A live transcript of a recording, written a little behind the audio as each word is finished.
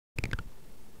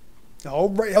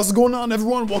Alright, how's it going on,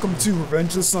 everyone? Welcome to Revenge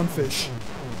of the Sunfish.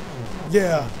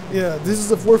 Yeah, this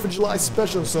is a 4th of July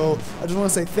special, so I just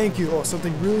want to say thank you. Oh,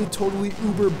 something really totally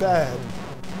uber bad.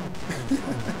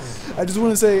 I just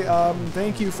want to say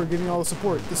thank you for giving all the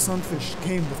support. The Sunfish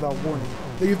came without warning.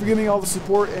 Thank you for giving all the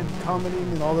support and commenting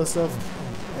and all that stuff.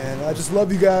 And I just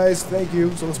love you guys. Thank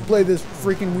you. So let's play this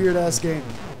freaking weird-ass game.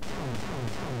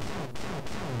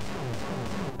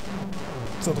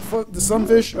 So the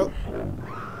Sunfish... Oh.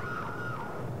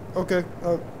 Okay,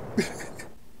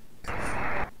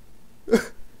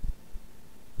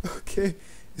 okay,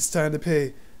 it's time to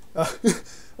pay.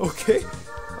 Okay,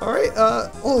 alright,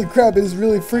 holy crap, it is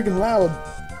really freaking loud.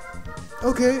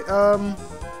 Okay, a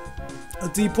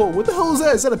deep hole. What the hell is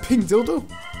that? Is that a pink dildo?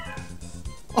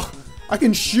 Oh, I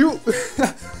can shoot!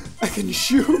 I can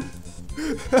shoot!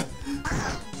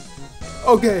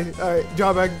 Okay, alright,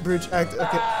 job act, bridge act,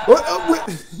 okay. What?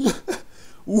 Wait.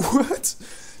 What?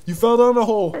 You fell down the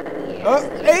hole.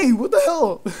 Hey, what the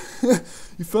hell?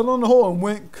 You fell down the hole and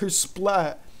went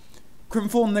kersplat.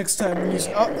 Crimful next time when you...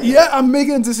 yeah, I'm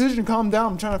making a decision. Calm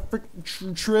down. I'm trying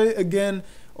to try it again.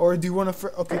 Or do you want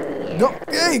to... Okay. No.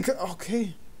 Hey.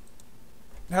 Okay.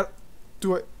 How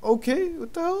do I... Okay.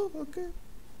 What the hell? Okay.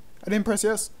 I didn't press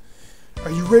yes.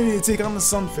 Are you ready to take on the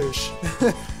Sunfish?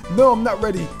 No, I'm not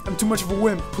ready. I'm too much of a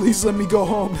wimp. Please let me go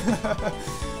home.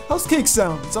 How's cake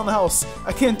sound? It's on the house.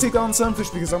 I can't take on Sunfish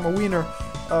because I'm a wiener.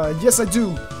 Yes, I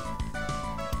do.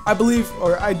 I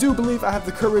do believe I have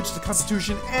the courage, the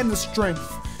constitution, and the strength.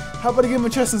 How about I give him a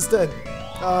chest instead?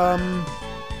 I'm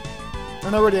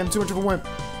not ready. I'm too much of a wimp.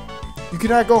 You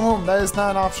cannot go home. That is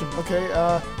not an option. Okay,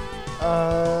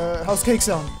 how's cake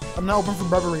sound? I'm not open for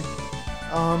breviary.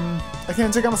 I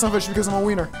can't take on the Sunfish because I'm a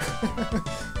wiener.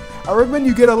 I recommend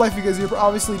you get a life because you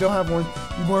obviously don't have one.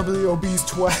 You morbidly obese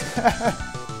twat.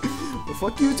 Well,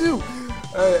 fuck you too.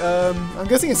 Alright, I'm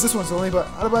guessing it's this one's only, but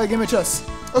how about I give him a chest?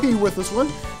 Okay, you worthless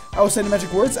one. I will say the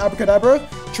magic words, abracadabra,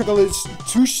 chocolate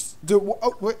touche,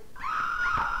 oh, wait.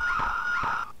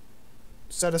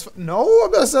 Satisfied? No,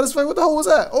 I'm not satisfied. What the hell was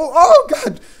that? Oh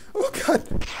god! Oh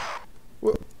god!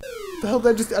 What the hell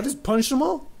did I just punched them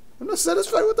all? I'm not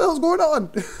satisfied. What the hell's going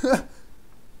on?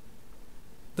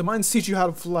 The mines teach you how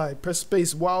to fly. Press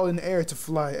space while in air to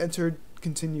fly. Enter,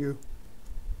 continue.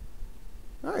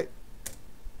 Alright.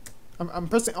 I'm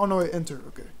pressing. Oh no, wait, enter.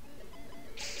 Okay.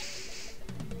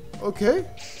 Okay.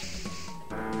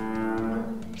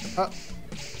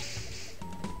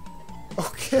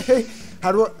 Okay.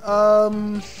 How do I?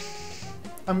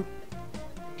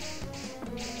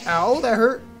 Ow, that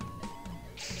hurt.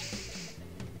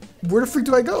 Where the freak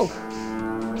do I go?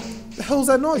 The hell is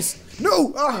that noise?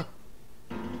 No! Ah!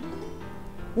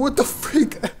 What the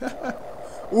freak?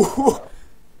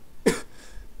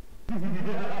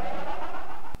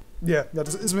 Yeah,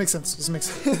 this makes sense. This makes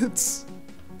sense.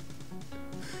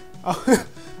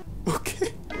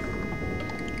 Okay.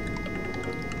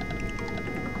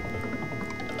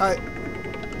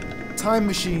 Time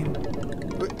machine.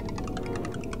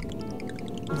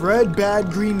 Red,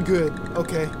 bad, green, good.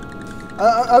 Okay.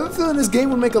 I have a feeling this game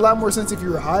would make a lot more sense if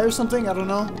you were high or something. I don't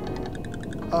know.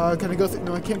 Can I go through?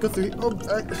 No, I can't go through. Oh,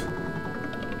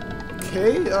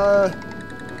 okay.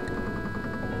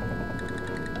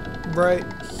 Right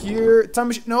here. Time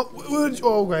machine. No.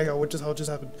 Oh my god, what the hell just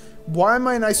happened? Why am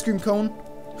I an ice cream cone?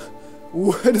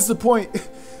 What is the point?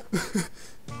 This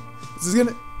is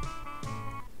gonna...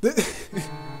 This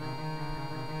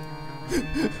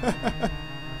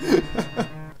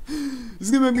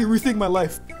is gonna make me rethink my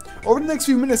life. Over the next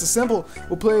few minutes, a sample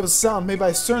will play of a sound made by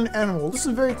a certain animal.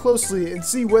 Listen very closely and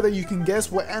see whether you can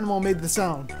guess what animal made the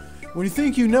sound. When you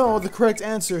think you know the correct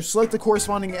answer, select the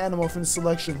corresponding animal from the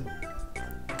selection.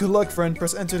 Good luck, friend.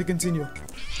 Press enter to continue.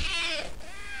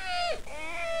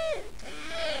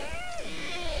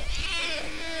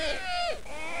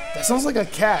 That sounds like a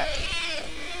cat.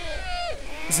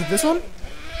 Is it this one?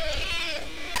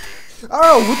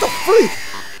 Oh, what the freak?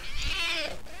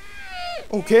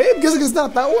 Okay, I'm guessing it's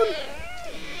not that one.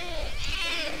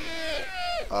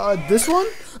 This one?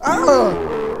 Ah!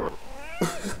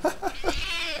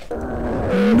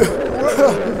 No.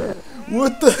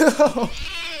 What the hell?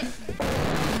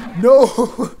 No.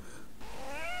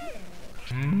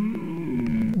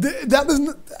 That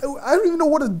doesn't. I don't even know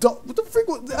what a dog. What the freak?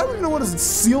 I don't even know what a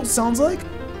seal sounds like.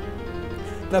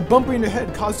 That bumper in your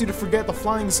head caused you to forget the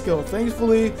flying skill.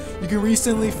 Thankfully, you can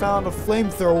recently found a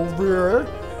flamethrower.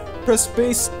 Press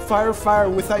space, fire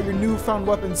without your newfound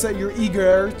weapon. Set your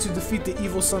eager to defeat the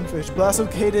evil Sunfish. Blast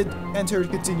located. Enter.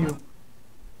 Continue.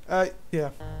 Yeah.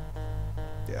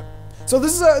 So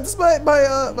this is my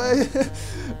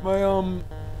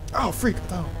oh freak.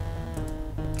 Oh.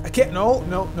 I can't. No.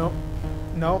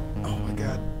 No. Oh my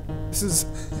god. This is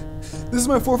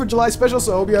my 4th of July special,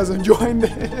 so I hope you guys are enjoying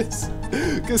this.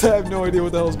 Because I have no idea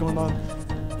what the hell is going on.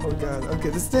 Oh god. Okay,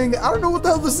 this thing, I don't know what the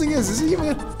hell this thing is. Is it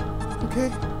even...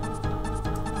 Okay.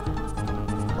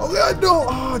 Oh god, no!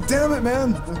 Oh, damn it,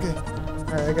 man. Okay.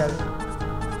 Alright, I got it.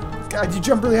 God, you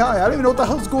jumped really high. I don't even know what the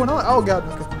hell's going on. Oh god,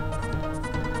 okay.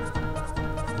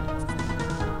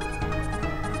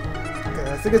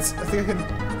 Okay, I think I can...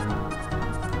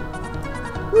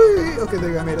 Whee! Okay, there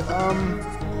you go, I made it.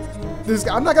 This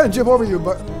guy, I'm not gonna jump over you,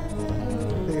 but...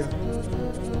 There you go.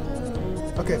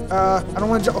 Okay, I don't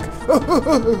wanna jump.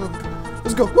 Okay.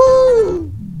 Let's go.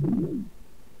 Woo!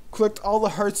 Collect all the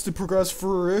hearts to progress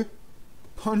through.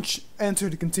 Punch enter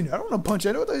to continue. I don't want to punch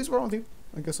enter. What the hell is wrong with you?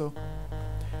 I guess so.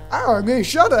 Ow, I'm getting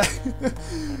shot at.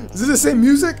 Is this the same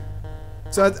music?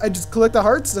 So I just collect the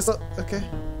hearts? That's not, okay.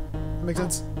 That makes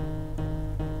sense.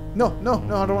 No, I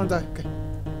don't want to die. Okay.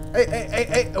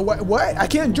 Hey, what? I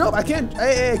can't jump. I can't.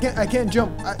 I can't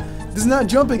jump. This is not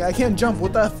jumping. I can't jump.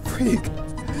 What the freak?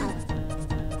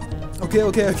 Okay.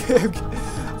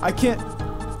 I can't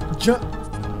jump.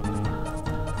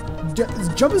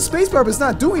 Jump in spacebar, but it's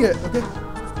not doing it.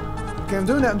 Okay, I'm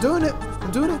doing it.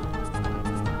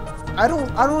 I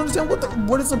don't understand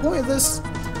what is the point of this. I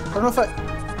don't know if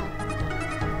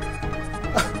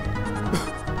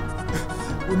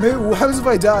maybe what happens if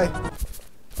I die?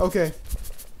 Okay,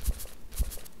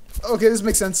 this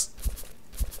makes sense.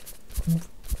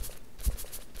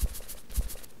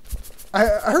 I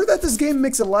heard that this game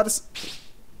makes a lot of...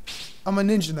 I'm a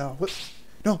ninja now. What?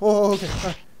 No. Oh, okay.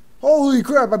 Right. Holy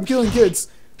crap! I'm killing kids.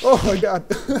 Oh my god.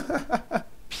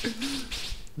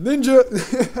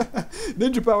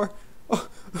 Ninja power. Oh.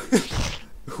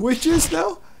 Witches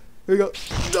now? There you go.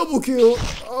 Double kill.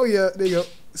 Oh yeah, there you go.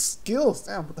 Skills.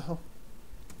 Damn, what the hell?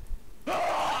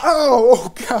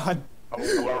 Oh god.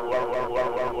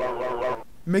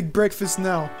 Make breakfast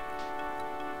now.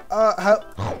 How?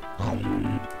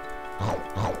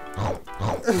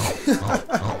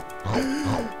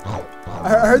 I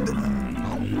heard.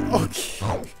 Okay.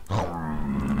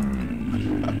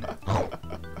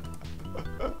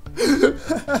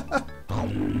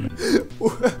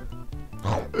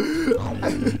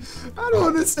 I don't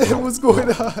understand what's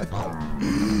going on.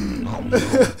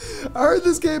 I heard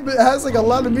this game has like a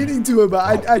lot of meaning to it,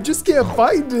 but I just can't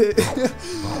find it.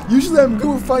 Usually I'm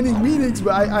good with finding meanings,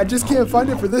 but I just can't find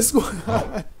it for this one.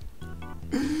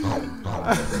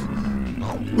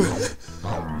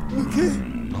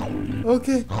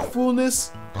 Okay,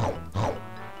 fullness.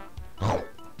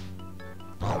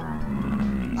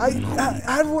 How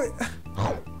do I?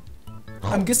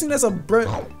 I'm guessing that's a bread.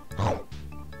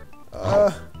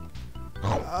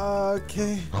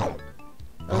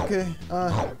 Okay.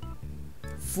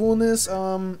 Fullness. Get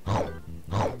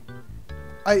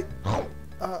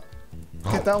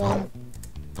that one.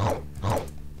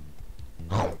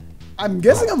 I'm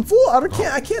guessing I'm full.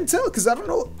 I can't tell because I don't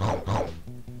know.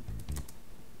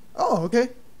 Oh, okay.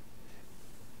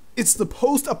 It's the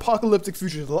post-apocalyptic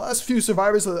future. The last few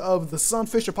survivors of the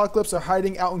Sunfish apocalypse are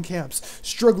hiding out in camps,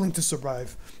 struggling to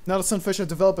survive. Now the Sunfish have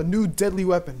developed a new deadly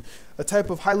weapon, a type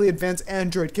of highly advanced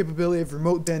android capability of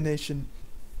remote detonation.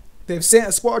 They have sent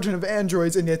a squadron of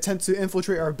androids in the attempt to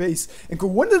infiltrate our base. And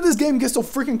when did this game get so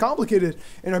freaking complicated?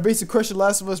 In our base to crush the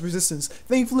Last of Us resistance.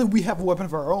 Thankfully, we have a weapon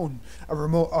of our own. A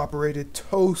remote-operated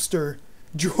toaster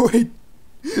droid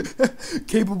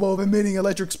capable of emitting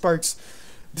electric sparks.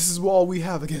 This is all we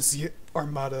have against the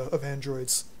armada of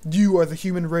androids. You are the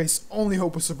human race, only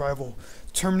hope of survival.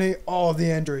 Terminate all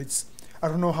the androids. I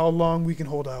don't know how long we can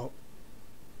hold out.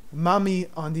 Mommy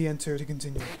on the enter to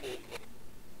continue.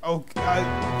 Oh god.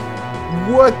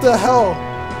 What the hell?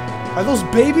 Are those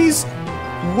babies?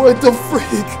 What the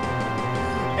freak?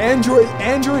 Android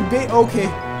okay.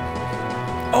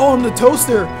 Oh, and the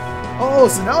toaster. Oh,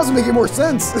 so now it's making more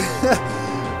sense.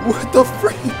 What the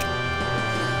freak?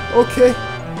 Okay.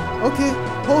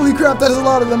 Holy crap, that is a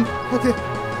lot of them. Okay.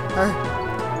 Alright.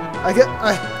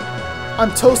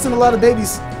 I'm toasting a lot of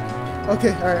babies.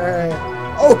 Okay, alright.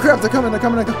 Oh crap, they're coming. I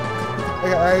got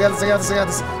this.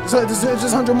 There's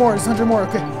just 100 more.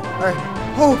 Okay. Alright.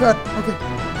 Oh god. Okay.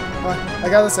 I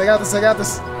got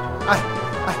this.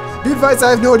 Be advised,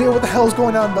 I have no idea what the hell is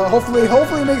going on, but hopefully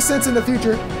it makes sense in the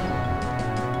future.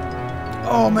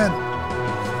 Oh man.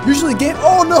 Usually game.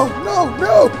 Oh no.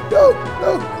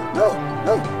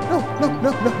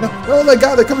 Oh my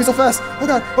god, they're coming so fast. Oh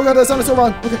god, that sounded so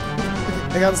wrong. Okay.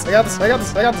 I got this.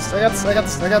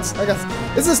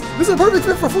 This is a perfect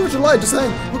fit for 4th of July, just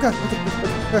saying. Oh god, okay.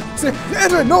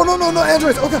 Android! No,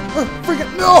 androids! Oh god,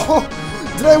 freaking no!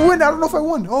 Did I win? I don't know if I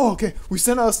won. Oh, okay. We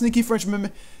sent out a sneaky French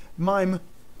mime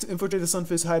to infiltrate the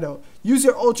Sunfish hideout. Use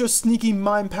your ultra sneaky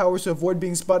mind powers to avoid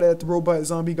being spotted at the robot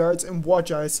zombie guards and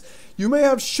watch eyes. You may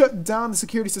have shut down the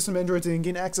security system androids and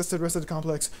gain access to the rest of the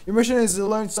complex. Your mission is to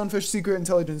learn Sunfish secret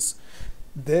intelligence.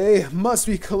 They must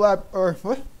be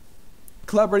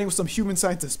collaborating with some human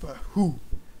scientists, but who?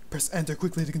 Press enter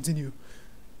quickly to continue.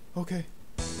 Okay.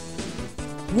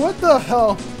 What the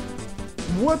hell?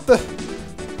 What the?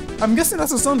 I'm guessing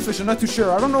that's a sunfish. I'm not too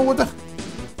sure. I don't know what the.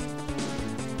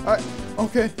 Alright.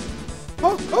 Okay.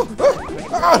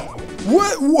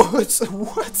 What?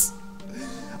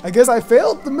 I guess I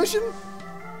failed the mission?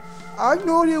 I have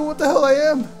no idea what the hell I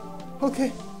am.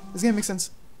 Okay. This game makes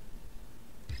sense.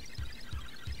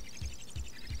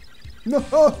 No.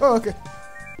 Oh, okay.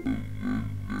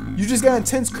 You just got an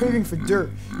intense craving for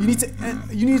dirt. You need to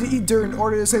eat dirt in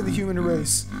order to save the human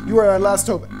race. You are our last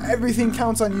hope. Everything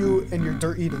counts on you and your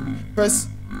dirt eating.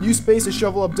 Use space to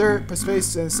shovel up dirt. Press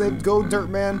space and save. Go, dirt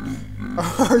man. Our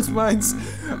hearts, minds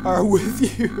are with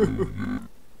you.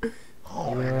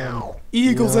 E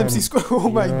equals MC square. Oh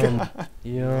my god.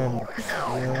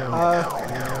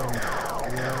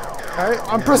 Alright,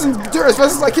 I'm pressing dirt as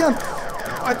fast as I can.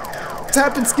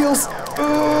 Tapping skills.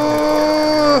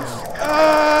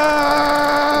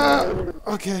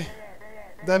 Okay.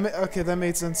 That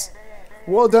made sense.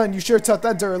 Well done. You sure taught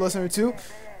that dirt a lesson or two.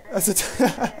 That's it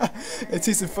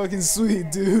tasted fucking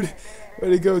sweet, dude.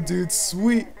 Way to go, dude.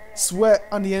 Sweet. Sweat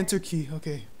on the enter key.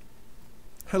 Okay.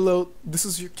 Hello. This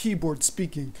is your keyboard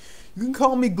speaking. You can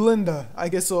call me Glinda. I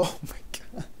get so. Oh my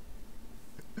god.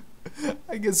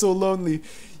 I get so lonely.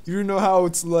 You don't know how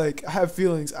it's like. I have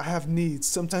feelings. I have needs.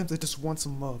 Sometimes I just want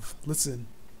some love. Listen.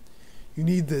 You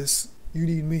need this. You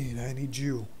need me, and I need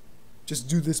you. Just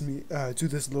do this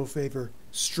little favor.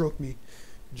 Stroke me.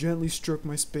 Gently stroke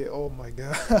my spit. Oh my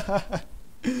god.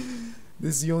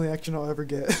 This is the only action I'll ever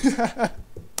get.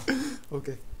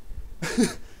 Okay.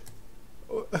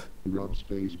 Rub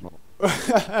space ball.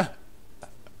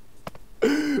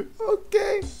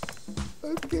 Okay.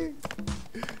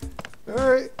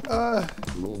 Alright,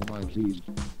 Roll my please.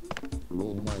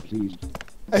 Roll my please.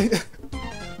 I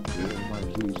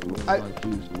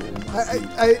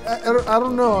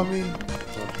don't know. I mean,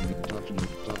 Touch me.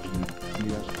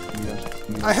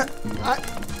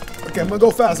 okay, I'm gonna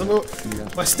go fast.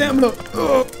 My stamina.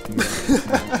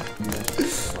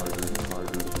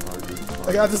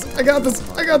 I got this.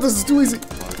 It's too easy.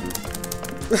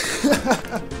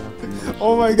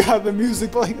 Oh my god, the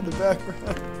music playing in the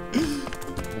background.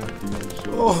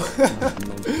 Oh.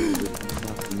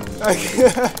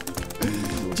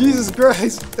 Jesus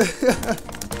Christ.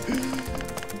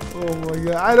 Oh my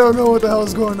god, I don't know what the hell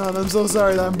is going on. I'm so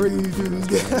sorry that I'm bringing you through this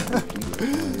game.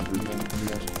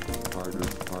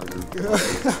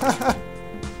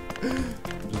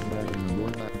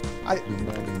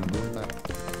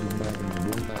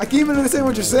 I can't even understand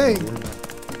what you're saying.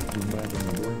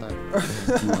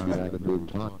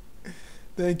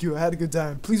 Thank you, I had a good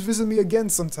time. Please visit me again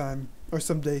sometime. Or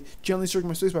someday. Gently stroke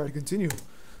my spacebar to continue.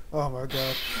 Oh my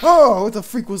god. Oh, what the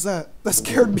freak was that? That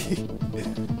scared me.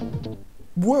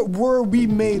 What were we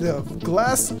made of?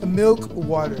 Glass, milk,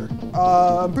 water.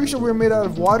 I'm pretty sure we were made out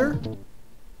of water.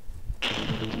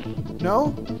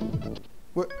 No?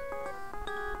 What?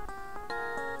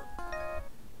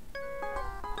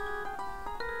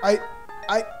 I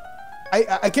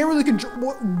can't really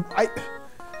control.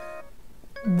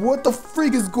 What the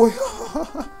freak is going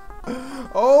on?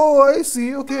 Oh, I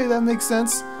see. Okay, that makes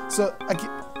sense. So I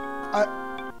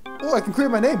can create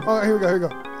my name. Oh, here we go.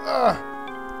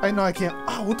 I know I can't.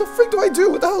 Oh, what the freak do I do?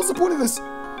 What the hell is the point of this?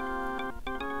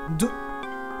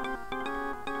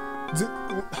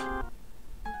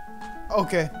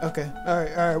 Okay. All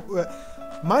right.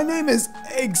 My name is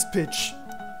Eggs Pitch.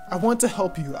 I want to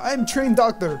help you. I am trained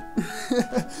doctor.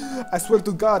 I swear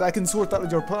to God, I can sort out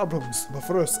your problems. But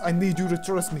first, I need you to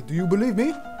trust me. Do you believe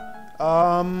me?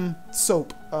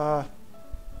 Soap. I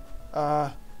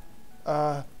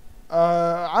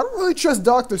don't really trust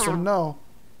doctors, so no.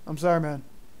 I'm sorry, man.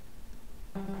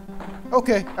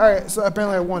 Okay, alright, so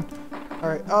apparently I won.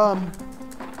 Alright,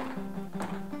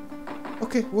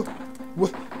 okay, what?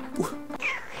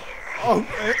 Oh,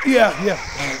 yeah.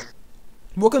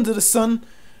 Welcome to the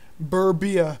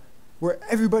Suburbia, where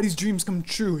everybody's dreams come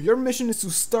true. Your mission is to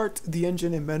start the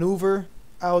engine and maneuver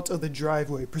out of the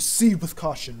driveway. Proceed with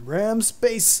caution. Ram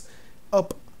space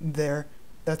up there.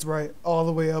 That's right, all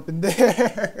the way up in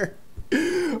there.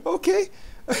 Okay.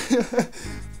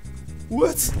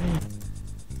 What?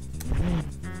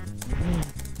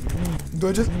 Do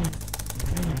I just...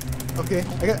 Okay,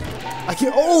 I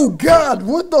can't... Oh god,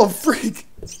 what the freak?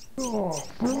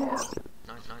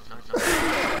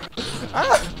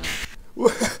 Ah!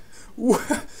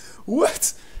 What?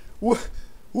 What? What?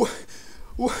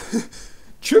 What?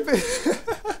 Tripping.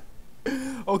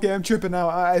 Okay, I'm tripping now.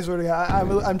 I swear to God,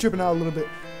 I'm tripping out a little bit.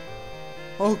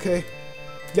 Okay.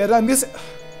 Yeah, I'm missing.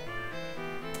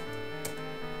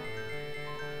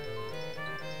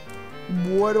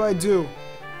 What do I do?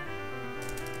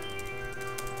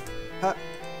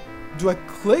 Do I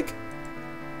click?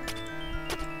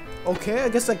 Okay, I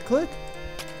guess I click.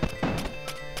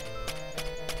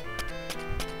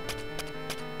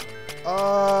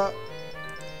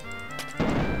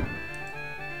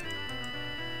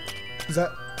 Is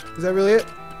that really it?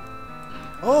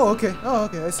 Oh, okay. Oh,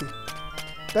 okay, I see.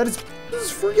 This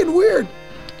is freaking weird.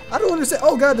 I don't understand.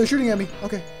 Oh God, they're shooting at me.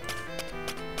 Okay.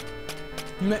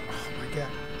 Man, oh my God.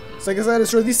 So I guess I gotta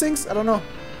destroy these things? I don't know.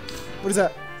 What is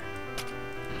that?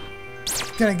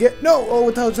 Can I get? No! Oh,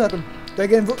 what the hell just happened? Did I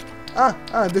get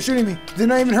they're shooting me. They're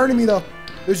not even hurting me though.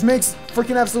 Which makes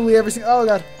freaking absolutely everything. Oh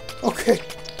God. Okay.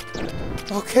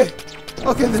 Okay.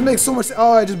 Okay, this makes so much sense.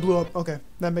 Oh, I just blew up. Okay.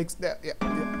 That makes that. Yeah.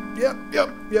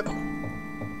 Yep.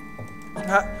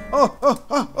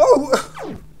 Oh.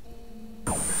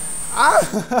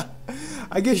 Ah!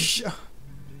 I get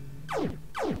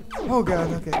oh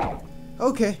God. Okay.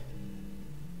 Okay.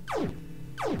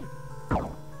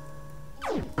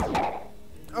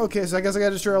 Okay, so I guess I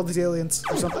gotta destroy all these aliens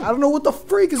or something. I don't know what the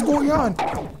freak is going on.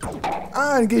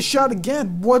 I get shot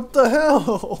again. What the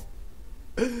hell?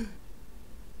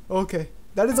 Okay.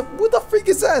 That is a. What the freak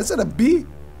is that? Is that a bee?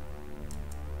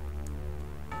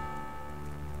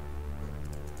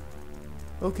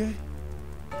 Okay.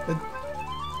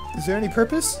 Is there any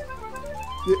purpose?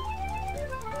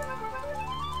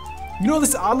 You know,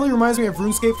 this oddly reminds me of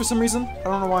RuneScape for some reason. I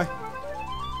don't know why.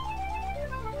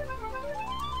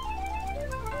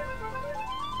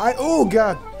 Oh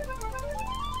God.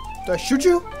 Did I shoot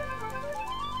you?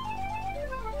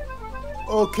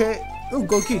 Okay. Oh,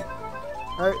 gold key.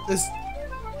 Alright, this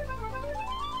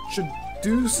should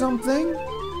do something.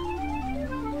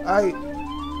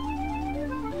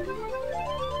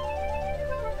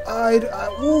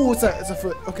 Ooh, what's that? It's a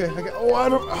foot. Okay, I got. Oh, I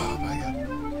don't. Oh my God.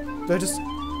 Did I just?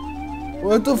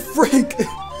 What the freak?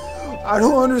 I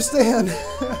don't understand.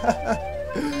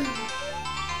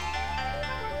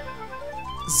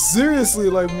 Seriously,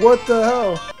 like, what the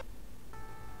hell?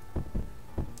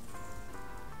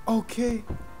 Okay.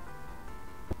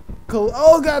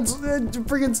 Oh God,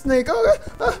 freaking snake! Oh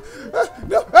God!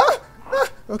 No!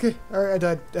 Okay, all right,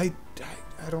 I died.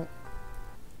 I don't.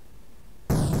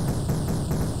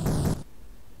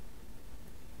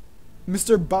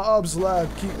 Mr. Bob's lab.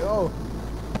 Oh.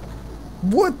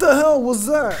 What the hell was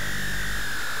that?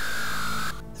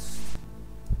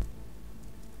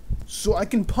 So I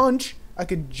can punch. I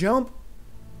can jump.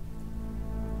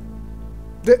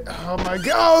 Oh my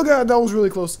God! Oh God, that was really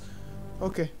close.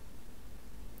 Okay.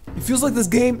 It feels like this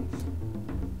game.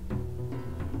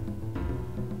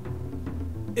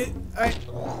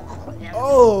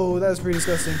 Oh, that's pretty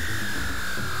disgusting.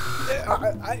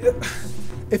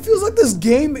 It feels like this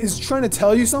game is trying to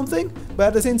tell you something, but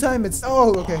at the same time, it's.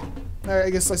 Oh, okay. All right, I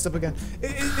guess sliced up again.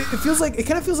 It feels like. It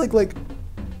kind of feels like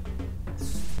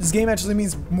this game actually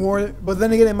means more, but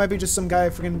then again, it might be just some guy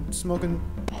freaking smoking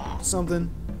something,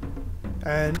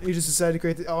 and he just decided to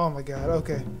create the. Oh my God.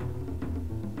 Okay.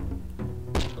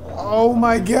 Oh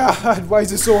my God, why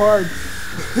is it so hard?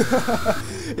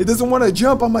 It doesn't want to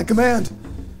jump on my command.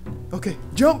 Okay,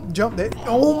 jump.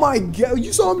 Oh my God,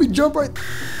 you saw me jump right.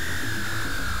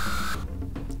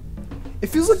 It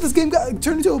feels like this game got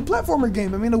turned into a platformer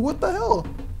game. I mean, what the hell?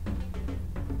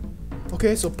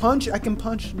 Okay, so punch, I can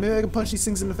punch. Maybe I can punch these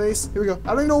things in the face. Here we go. I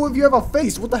don't even know if you have a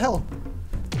face. What the hell?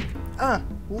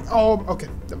 Oh, okay,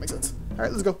 that makes sense. All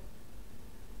right, let's go.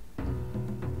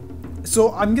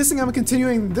 So I'm guessing I'm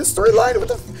continuing this storyline with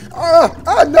the.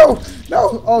 No.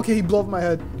 Okay, he blew up my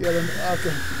head. Yeah, then,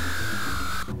 okay.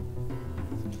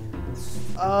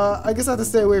 I guess I have to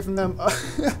stay away from them.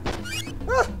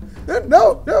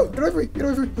 No, get away from me.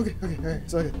 Okay, alright,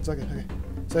 it's all good, okay.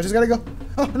 So I just gotta go.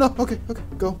 Oh no, okay,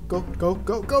 go.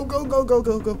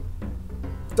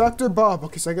 Dr. Bob.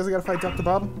 Okay, so I guess I gotta fight Dr.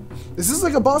 Bob. Is this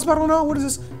like a boss battle now? What is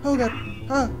this? Oh God.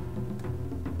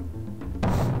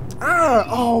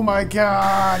 Oh my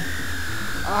God.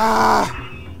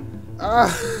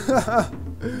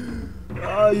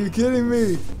 Are you kidding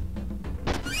me?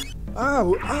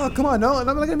 Oh, come on, no, I'm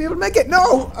not gonna be able to make it.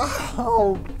 No.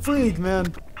 Oh, freak,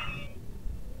 man.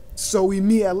 So we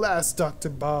meet at last, Dr.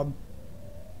 Bob.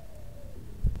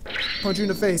 Punch you in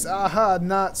the face. Aha,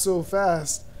 not so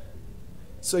fast.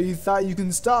 So you thought you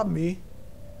can stop me?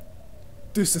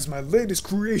 This is my latest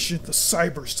creation, the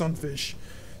Cyber Sunfish.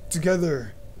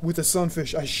 Together with the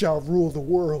Sunfish, I shall rule the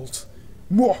world.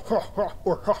 Or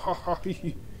ha ha ha hee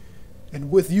hee. And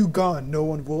with you gone, no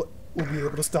one will be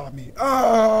able to stop me.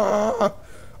 Ah!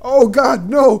 Oh God,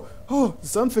 no! Oh, the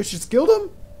Sunfish has killed him?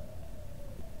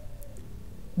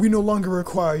 We no longer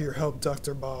require your help,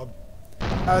 Dr. Bob.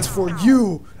 As for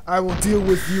you, I will deal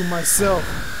with you myself.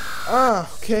 Ah,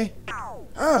 okay.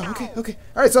 Ah, okay, okay.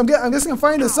 Alright, so I'm guessing I'm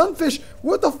finding the Sunfish.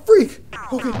 What the freak?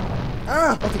 Okay.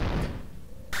 Ah, okay.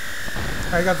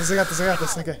 I got this, I got this, I got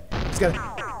this. Okay. Just got it.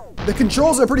 The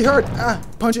controls are pretty hard. Ah,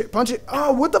 punch it, punch it.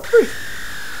 Oh, what the freak?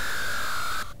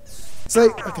 It's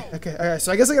like, okay, okay, alright,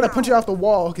 so I guess I gotta punch it off the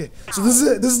wall. Okay. So this is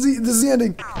it. This is the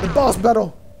ending. The boss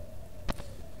battle.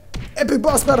 Epic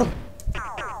boss battle.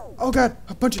 Oh God!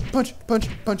 Punch it! Punch! Punch!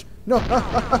 Punch! No!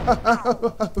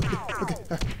 Okay.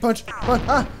 Punch!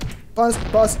 Punch! Boss!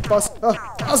 Boss! Boss!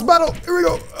 Boss battle! Here we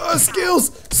go!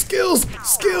 Skills! Skills!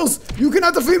 Skills! You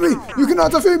cannot defeat me! You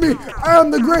cannot defeat me! I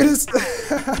am the greatest!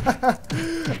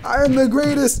 I am the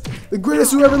greatest! The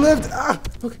greatest who ever lived! Ah!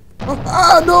 Okay. Oh,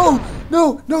 ah! No!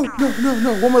 No! No! No! No!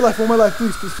 No! One more life! One more life!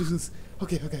 Please! Please! Please! Please!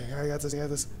 Okay. Okay. I got this. I got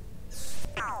this.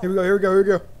 Here we go! Here we go! Here we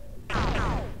go!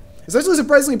 It's actually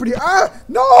surprisingly pretty. Ah,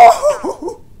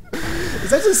 no!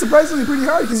 It's actually surprisingly pretty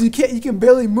hard because you can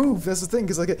barely move. That's the thing,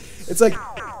 because like it's like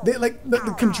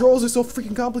the controls are so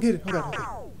freaking complicated. Oh God, okay.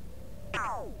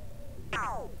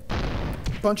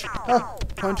 Punch,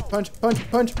 punch, punch,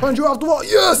 punch, punch, punch you off the wall.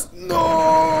 Yes,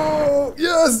 no,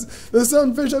 yes, the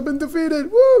Sunfish have been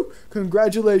defeated. Woo!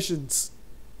 Congratulations.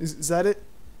 Is that it?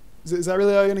 Is that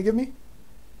really all you're gonna give me?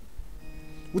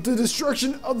 With the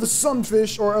destruction of the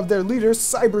Sunfish, or of their leader,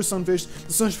 Cyber Sunfish,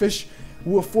 the Sunfish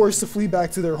were forced to flee back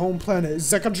to their home planet. And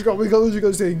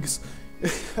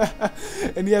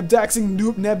the abducting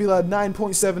nebula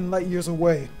 9.7 light years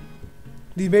away.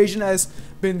 The invasion has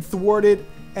been thwarted,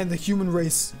 and the human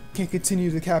race can continue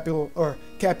to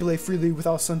copulate freely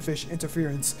without Sunfish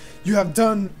interference. You have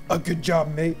done a good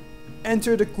job, mate.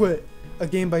 Enter to quit. A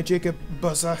game by Jacob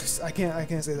Bazach. I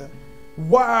can't say that.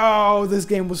 Wow, this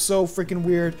game was so freaking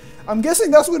weird. I'm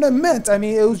guessing that's what it meant. I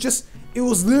mean, it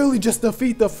was literally just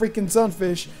defeat the freaking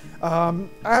Sunfish. I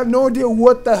have no idea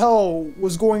what the hell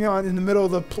was going on in the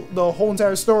middle of the whole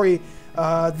entire story.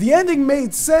 The ending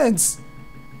made sense,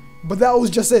 but that was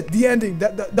just it. The ending.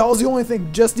 That was the only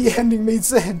thing. Just the ending made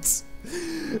sense.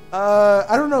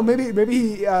 I don't know. Maybe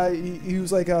he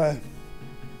was like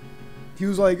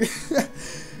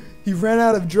he ran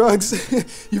out of drugs.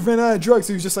 He ran out of drugs.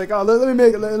 So he was just like, oh, let me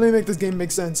make this game make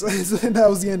sense. And that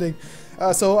was the ending.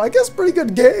 So I guess pretty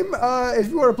good game. If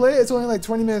you want to play it, it's only like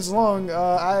 20 minutes long.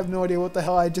 I have no idea what the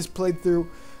hell I just played through.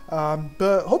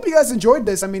 But hope you guys enjoyed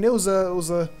this. I mean, it was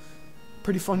a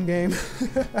pretty fun game.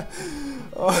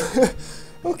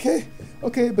 Okay,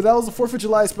 but that was the 4th of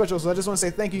July special. So I just want to say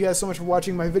thank you guys so much for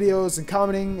watching my videos and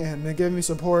commenting and giving me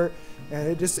support. And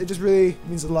it just really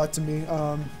means a lot to me.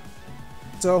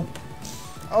 So,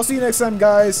 I'll see you next time,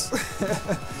 guys.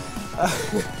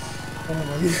 Oh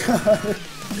my God.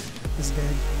 This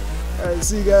game. Alright,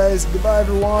 see you guys. Goodbye,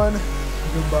 everyone.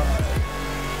 Goodbye.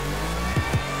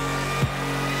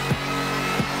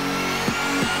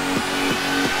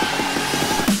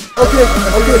 Okay,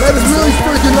 that is really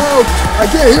freaking loud. I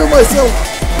can't hear myself.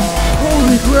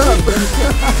 Holy crap.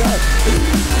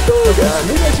 Oh God.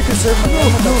 Maybe I should conserve my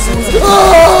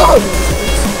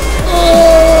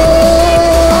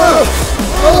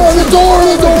the door!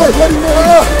 Okay.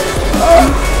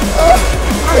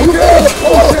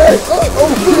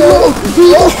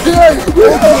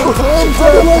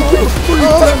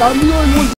 I'm the only one.